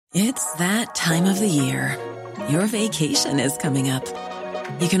It's that time of the year. Your vacation is coming up.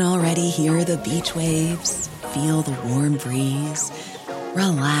 You can already hear the beach waves, feel the warm breeze,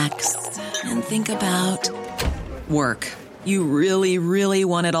 relax, and think about work. You really, really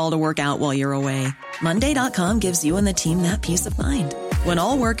want it all to work out while you're away. Monday.com gives you and the team that peace of mind. When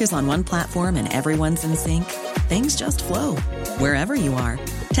all work is on one platform and everyone's in sync, things just flow. Wherever you are,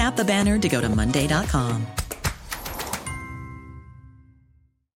 tap the banner to go to Monday.com.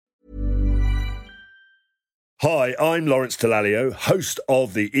 Hi, I'm Lawrence Dallaglio, host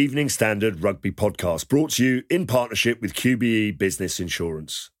of the Evening Standard Rugby Podcast, brought to you in partnership with QBE Business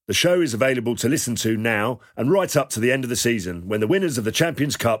Insurance. The show is available to listen to now and right up to the end of the season, when the winners of the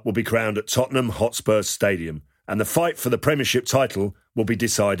Champions Cup will be crowned at Tottenham Hotspur Stadium, and the fight for the Premiership title will be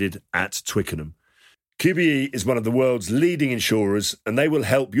decided at Twickenham. QBE is one of the world's leading insurers, and they will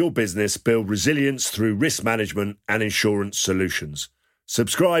help your business build resilience through risk management and insurance solutions.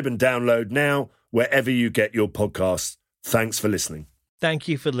 Subscribe and download now, wherever you get your podcasts. Thanks for listening. Thank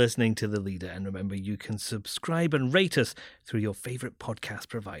you for listening to The Leader, and remember, you can subscribe and rate us through your favourite podcast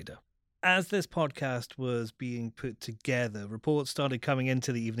provider. As this podcast was being put together, reports started coming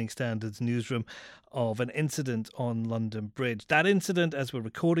into the Evening Standard's newsroom of an incident on London Bridge. That incident, as we're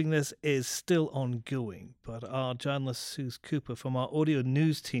recording this, is still ongoing, but our journalist Suze Cooper from our audio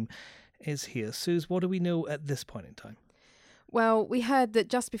news team is here. Suze, what do we know at this point in time? Well, we heard that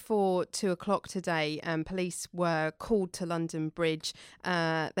just before 2 o'clock today, police were called to London Bridge.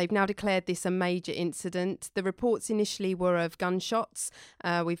 They've now declared this a major incident. The reports initially were of gunshots.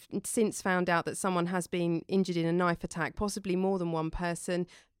 We've since found out that someone has been injured in a knife attack, possibly more than one person.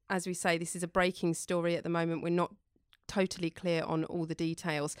 As we say, this is a breaking story at the moment. We're not totally clear on all the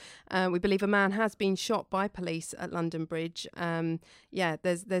details. We believe a man has been shot by police at London Bridge.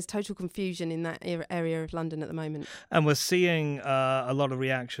 There's total confusion in that area of London at the moment. And we're seeing a lot of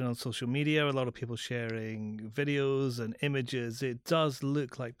reaction on social media, a lot of people sharing videos and images. It does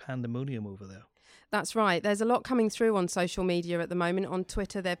look like pandemonium over there. That's right. There's a lot coming through on social media at the moment. On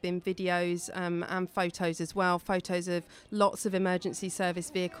Twitter, there have been videos and photos as well. Photos of lots of emergency service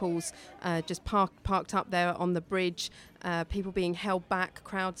vehicles just parked up there on the bridge. People being held back,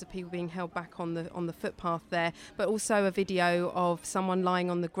 crowds of people being held back on the footpath there, but also a video of someone lying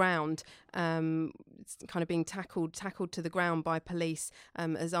on the ground, kind of being tackled to the ground by police,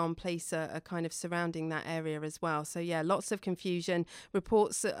 as armed police are kind of surrounding that area as well. So yeah, lots of confusion.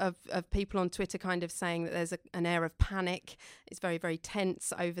 Reports of people on Twitter kind of saying that there's an air of panic. It's very, very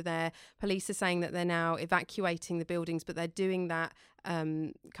tense over there. Police are saying that they're now evacuating the buildings, but they're doing that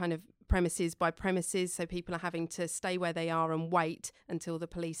kind of premises by premises, so people are having to stay where they are and wait until the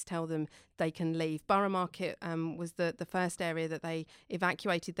police tell them they can leave. Borough Market was the first area that they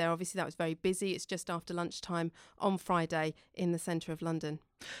evacuated there. Obviously that was very busy. It's just after lunchtime on Friday in the centre of London.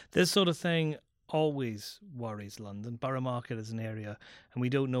 This sort of thing always worries London. Borough Market is an area, and we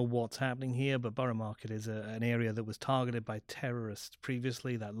don't know what's happening here, but Borough Market is an area that was targeted by terrorists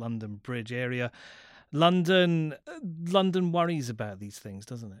previously, that London Bridge area. London worries about these things,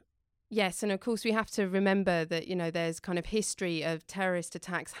 doesn't it? Yes, and of course we have to remember that, there's kind of history of terrorist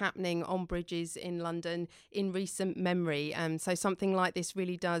attacks happening on bridges in London in recent memory. So something like this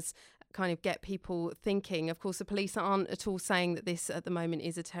really does kind of get people thinking. Of course, the police aren't at all saying that this at the moment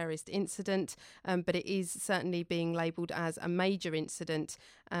is a terrorist incident, but it is certainly being labelled as a major incident,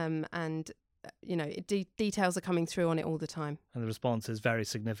 and details are coming through on it all the time. And the response is very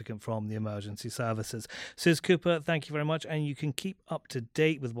significant from the emergency services. Suze Cooper, thank you very much. And you can keep up to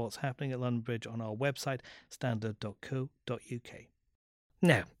date with what's happening at London Bridge on our website, standard.co.uk.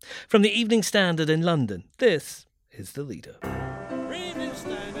 Now, from the Evening Standard in London, this is The Leader. Evening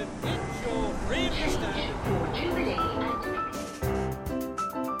Standard, it's your Evening Standard.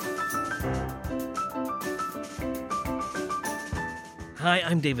 Hi,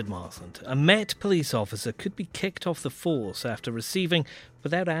 I'm David Marsland. A Met police officer could be kicked off the force after receiving,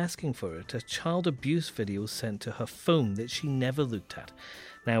 without asking for it, a child abuse video sent to her phone that she never looked at.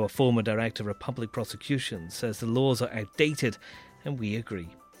 Now, a former director of public prosecutions says the laws are outdated, and we agree.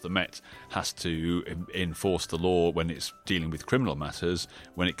 The Met has to enforce the law when it's dealing with criminal matters.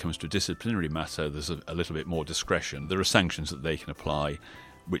 When it comes to a disciplinary matter, there's a little bit more discretion. There are sanctions that they can apply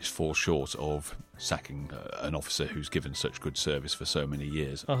which fall short of sacking an officer who's given such good service for so many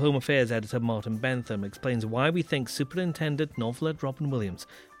years. Our Home Affairs editor Martin Bentham explains why we think Superintendent Novelet Robin Williams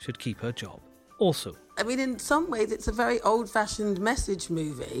should keep her job. Also, I mean, in some ways, it's a very old-fashioned message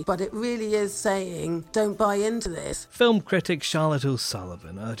movie, but it really is saying, don't buy into this. Film critic Charlotte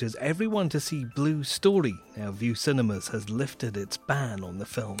O'Sullivan urges everyone to see Blue Story. Now, View Cinemas has lifted its ban on the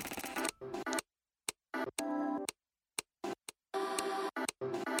film.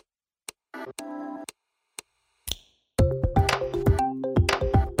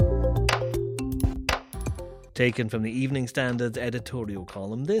 Taken from the Evening Standard's editorial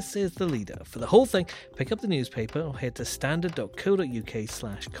column, this is The Leader. For the whole thing, pick up the newspaper or head to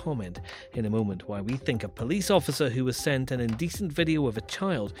standard.co.uk/comment. In a moment, why we think a police officer who was sent an indecent video of a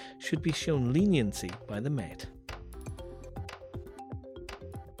child should be shown leniency by the Met.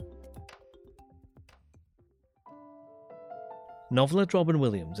 Novelist Robin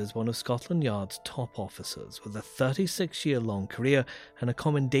Williams is one of Scotland Yard's top officers with a 36-year-long career and a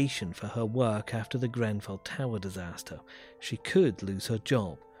commendation for her work after the Grenfell Tower disaster. She could lose her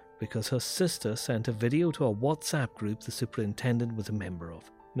job because her sister sent a video to a WhatsApp group the superintendent was a member of.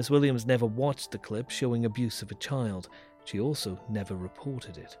 Miss Williams never watched the clip showing abuse of a child. She also never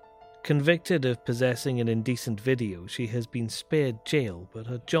reported it. Convicted of possessing an indecent video, she has been spared jail, but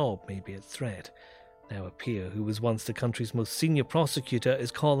her job may be at threat. Now a peer who was once the country's most senior prosecutor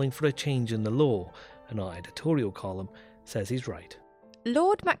is calling for a change in the law, and our editorial column says he's right.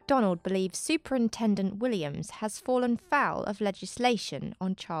 Lord MacDonald believes Superintendent Williams has fallen foul of legislation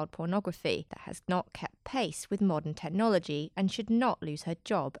on child pornography that has not kept pace with modern technology and should not lose her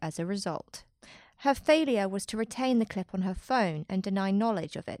job as a result. Her failure was to retain the clip on her phone and deny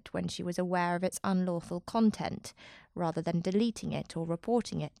knowledge of it when she was aware of its unlawful content, rather than deleting it or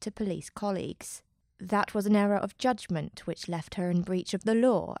reporting it to police colleagues. That was an error of judgment which left her in breach of the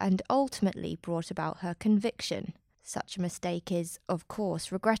law and ultimately brought about her conviction. Such a mistake is, of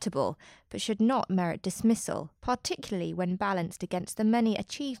course, regrettable, but should not merit dismissal, particularly when balanced against the many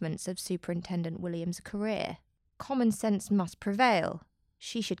achievements of Superintendent Williams' career. Common sense must prevail.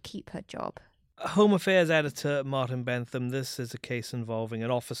 She should keep her job. Home Affairs editor Martin Bentham, this is a case involving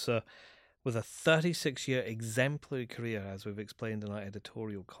an officer with a 36-year exemplary career, as we've explained in our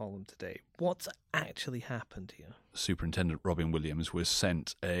editorial column today. What's actually happened here? Superintendent Robin Williams was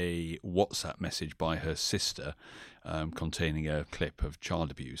sent a WhatsApp message by her sister containing a clip of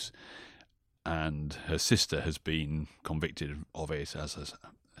child abuse, and her sister has been convicted of it as a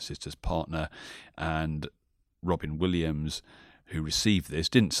sister's partner, and Robin Williams, who received this,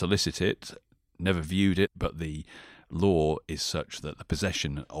 didn't solicit it, never viewed it, but the law is such that the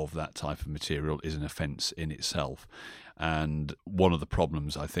possession of that type of material is an offence in itself. And one of the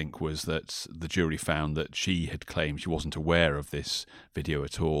problems, I think, was that the jury found that she had claimed she wasn't aware of this video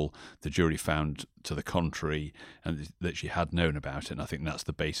at all. The jury found to the contrary, and that she had known about it, and I think that's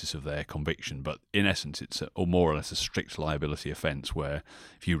the basis of their conviction. But in essence, it's more or less a strict liability offence, where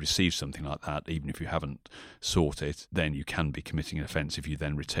if you receive something like that, even if you haven't sought it, then you can be committing an offence if you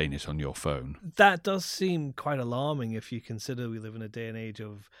then retain it on your phone. That does seem quite alarming if you consider we live in a day and age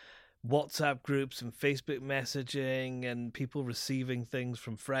of WhatsApp groups and Facebook messaging and people receiving things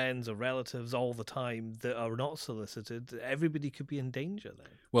from friends or relatives all the time that are not solicited. Everybody could be in danger then.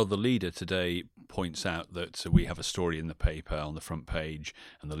 Well, the Leader today points out that we have a story in the paper on the front page,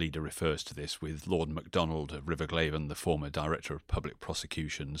 and the Leader refers to this with Lord MacDonald of Riverglaven, the former Director of Public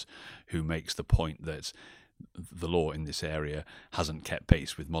Prosecutions, who makes the point that the law in this area hasn't kept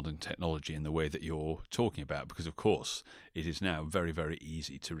pace with modern technology in the way that you're talking about, because of course it is now very, very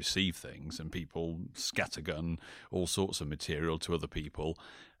easy to receive things, and people scattergun all sorts of material to other people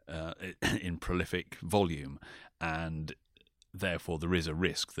in prolific volume, and therefore there is a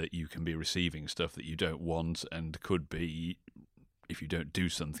risk that you can be receiving stuff that you don't want, and could be, if you don't do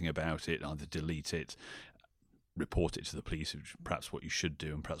something about it, either delete it, report it to the police, which perhaps what you should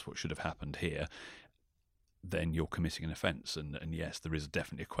do and perhaps what should have happened here, then you're committing an offence. And yes, there is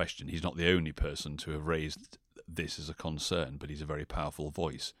definitely a question. He's not the only person to have raised this as a concern, but he's a very powerful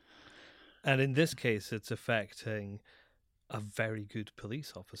voice. And in this case, it's affecting a very good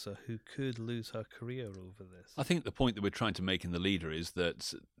police officer who could lose her career over this. I think the point that we're trying to make in the Leader is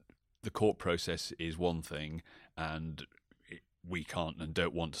that the court process is one thing, and we can't and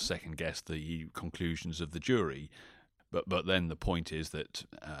don't want to second guess the conclusions of the jury. But then the point is that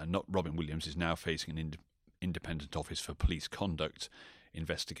not Robin Williams is now facing an Independent Office for Police Conduct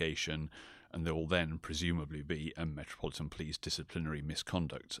investigation, and there will then presumably be a Metropolitan Police disciplinary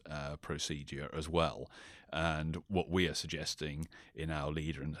misconduct procedure as well. And what we are suggesting in our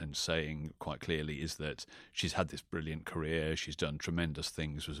Leader and saying quite clearly is that she's had this brilliant career, she's done tremendous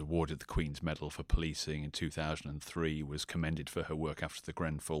things, was awarded the Queen's Medal for Policing in 2003, was commended for her work after the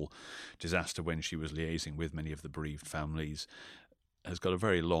Grenfell disaster when she was liaising with many of the bereaved families, has got a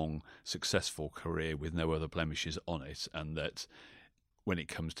very long, successful career with no other blemishes on it, and that when it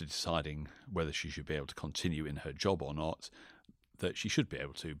comes to deciding whether she should be able to continue in her job or not, that she should be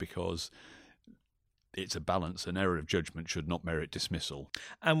able to, because it's a balance. An error of judgment should not merit dismissal.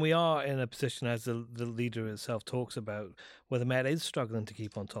 And we are in a position, as the leader itself talks about, where the Met is struggling to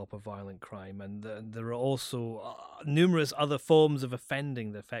keep on top of violent crime. And there are also numerous other forms of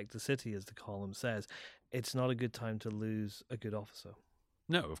offending that affect the city, as the column says. It's not a good time to lose a good officer.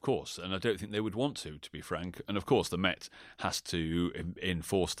 No, of course, and I don't think they would want to be frank. And of course, the Met has to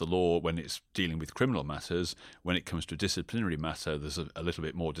enforce the law when it's dealing with criminal matters. When it comes to a disciplinary matter, there's a little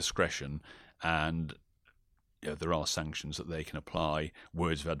bit more discretion, and there are sanctions that they can apply.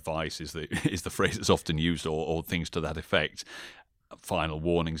 Words of advice is the phrase that's often used, or things to that effect. Final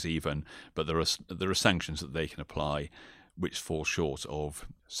warnings, even, but there are sanctions that they can apply, which fall short of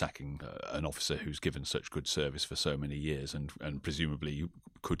sacking an officer who's given such good service for so many years, and presumably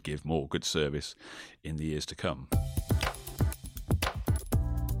could give more good service in the years to come.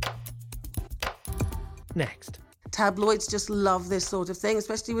 Next. Tabloids just love this sort of thing,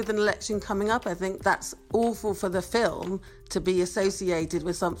 especially with an election coming up. I think that's awful for the film to be associated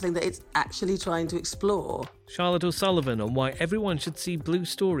with something that it's actually trying to explore. Charlotte O'Sullivan on why everyone should see Blue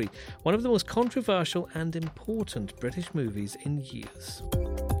Story, one of the most controversial and important British movies in years.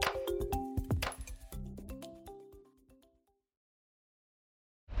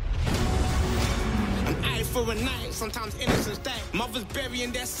 For a night, sometimes innocence die. Mothers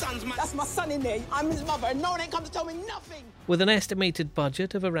burying their sons, man. That's my son in there. I'm his mother, and no one ain't come to tell me nothing. With an estimated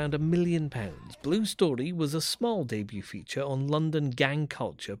budget of around £1 million, Blue Story was a small debut feature on London gang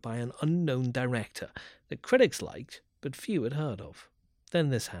culture by an unknown director that critics liked, but few had heard of. Then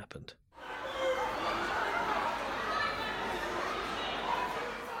this happened.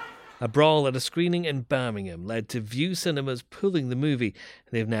 A brawl at a screening in Birmingham led to View Cinemas pulling the movie.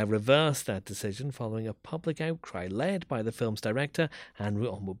 They've now reversed that decision following a public outcry led by the film's director,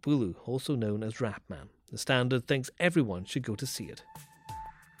 Andrew Omobulu, also known as Rapman. The Standard thinks everyone should go to see it.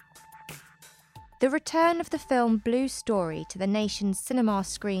 The return of the film Blue Story to the nation's cinema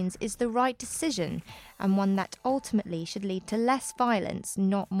screens is the right decision, and one that ultimately should lead to less violence,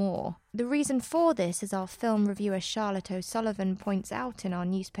 not more. The reason for this, as our film reviewer Charlotte O'Sullivan points out in our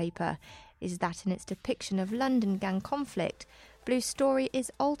newspaper, is that in its depiction of London gang conflict, Blue Story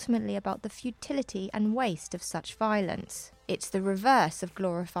is ultimately about the futility and waste of such violence. It's the reverse of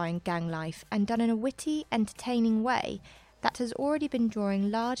glorifying gang life, and done in a witty, entertaining way that has already been drawing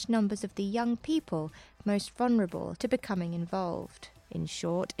large numbers of the young people most vulnerable to becoming involved. In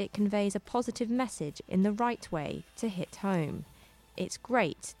short, it conveys a positive message in the right way to hit home. It's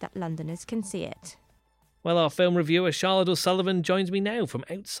great that Londoners can see it. Well, our film reviewer Charlotte O'Sullivan joins me now from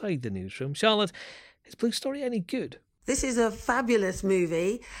outside the newsroom. Charlotte, is Blue Story any good? This is a fabulous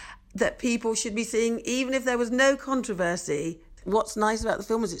movie that people should be seeing, even if there was no controversy. What's nice about the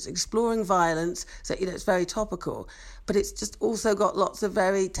film is it's exploring violence, so it's very topical, but it's just also got lots of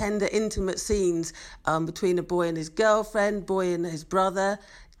very tender, intimate scenes between a boy and his girlfriend, boy and his brother.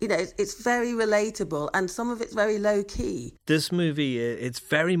 It's very relatable, and some of it's very low-key. This movie, it's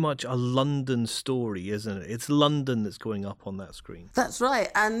very much a London story, isn't it? It's London that's going up on that screen. That's right,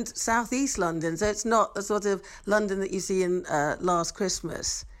 and South East London, so it's not the sort of London that you see in Last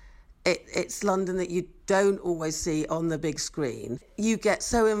Christmas. It's London that you don't always see on the big screen. You get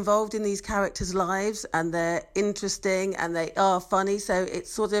so involved in these characters' lives, and they're interesting and they are funny, so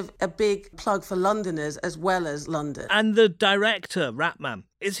it's sort of a big plug for Londoners as well as London. And the director, Rapman,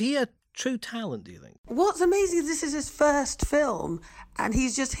 is he a true talent, do you think? What's amazing is this is his first film, and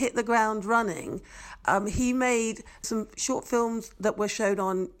he's just hit the ground running. He made some short films that were shown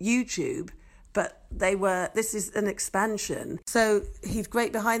on YouTube, but this is an expansion. So he's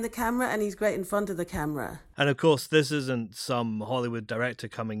great behind the camera and he's great in front of the camera. And of course, this isn't some Hollywood director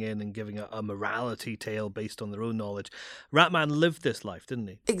coming in and giving a morality tale based on their own knowledge. Rapman lived this life, didn't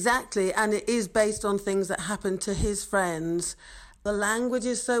he? Exactly, and it is based on things that happened to his friends. The language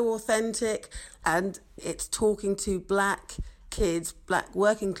is so authentic, and it's talking to black kids, black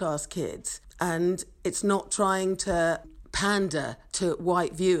working class kids, and it's not trying to pander to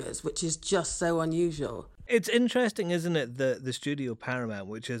white viewers, which is just so unusual. It's interesting, isn't it, that the studio Paramount,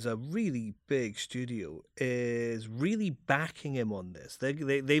 which is a really big studio, is really backing him on this.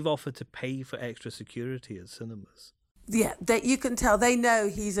 They've offered to pay for extra security at cinemas. Yeah, you can tell they know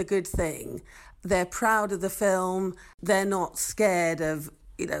he's a good thing. They're proud of the film. They're not scared of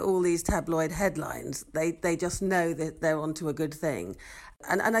all these tabloid headlines. They just know that they're onto a good thing.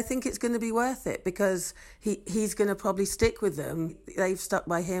 And I think it's going to be worth it, because he's going to probably stick with them. They've stuck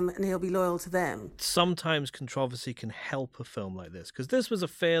by him and he'll be loyal to them. Sometimes controversy can help a film like this, because this was a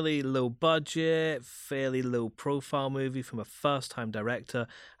fairly low budget, fairly low profile movie from a first time director,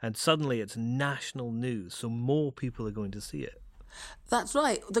 and suddenly it's national news, so more people are going to see it. That's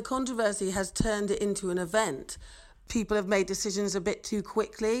right. The controversy has turned it into an event. People have made decisions a bit too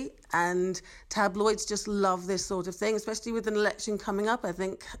quickly, and tabloids just love this sort of thing, especially with an election coming up. I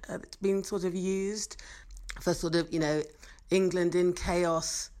think it's been sort of used for sort of, England in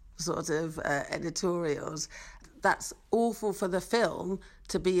chaos sort of editorials. That's awful for the film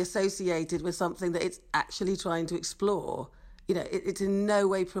to be associated with something that it's actually trying to explore. It's in no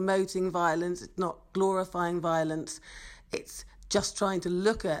way promoting violence. It's not glorifying violence. It's just trying to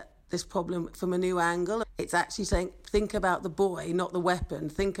look at this problem from a new angle. It's actually saying, think about the boy, not the weapon.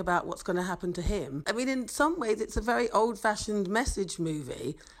 Think about what's going to happen to him. I mean, in some ways, it's a very old-fashioned message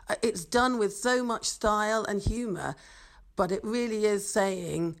movie. It's done with so much style and humour, but it really is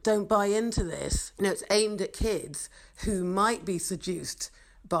saying, don't buy into this. It's aimed at kids who might be seduced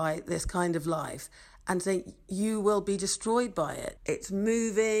by this kind of life and saying, you will be destroyed by it. It's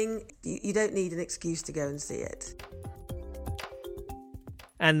moving. You don't need an excuse to go and see it.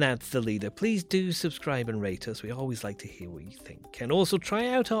 And that's The Leader. Please do subscribe and rate us. We always like to hear what you think. And also try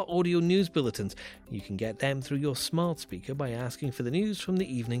out our audio news bulletins. You can get them through your smart speaker by asking for the news from the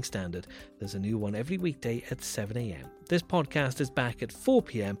Evening Standard. There's a new one every weekday at 7 a.m. This podcast is back at 4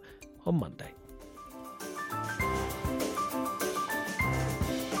 p.m. on Monday.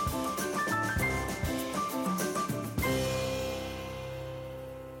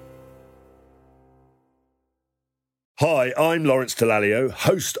 Hi, I'm Lawrence Dallaglio,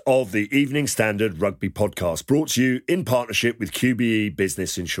 host of the Evening Standard Rugby Podcast, brought to you in partnership with QBE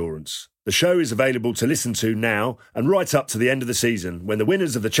Business Insurance. The show is available to listen to now and right up to the end of the season, when the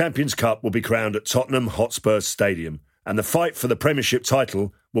winners of the Champions Cup will be crowned at Tottenham Hotspur Stadium, and the fight for the Premiership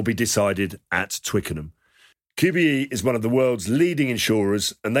title will be decided at Twickenham. QBE is one of the world's leading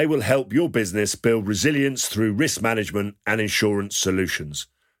insurers, and they will help your business build resilience through risk management and insurance solutions.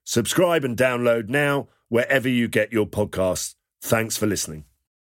 Subscribe and download now wherever you get your podcasts. Thanks for listening.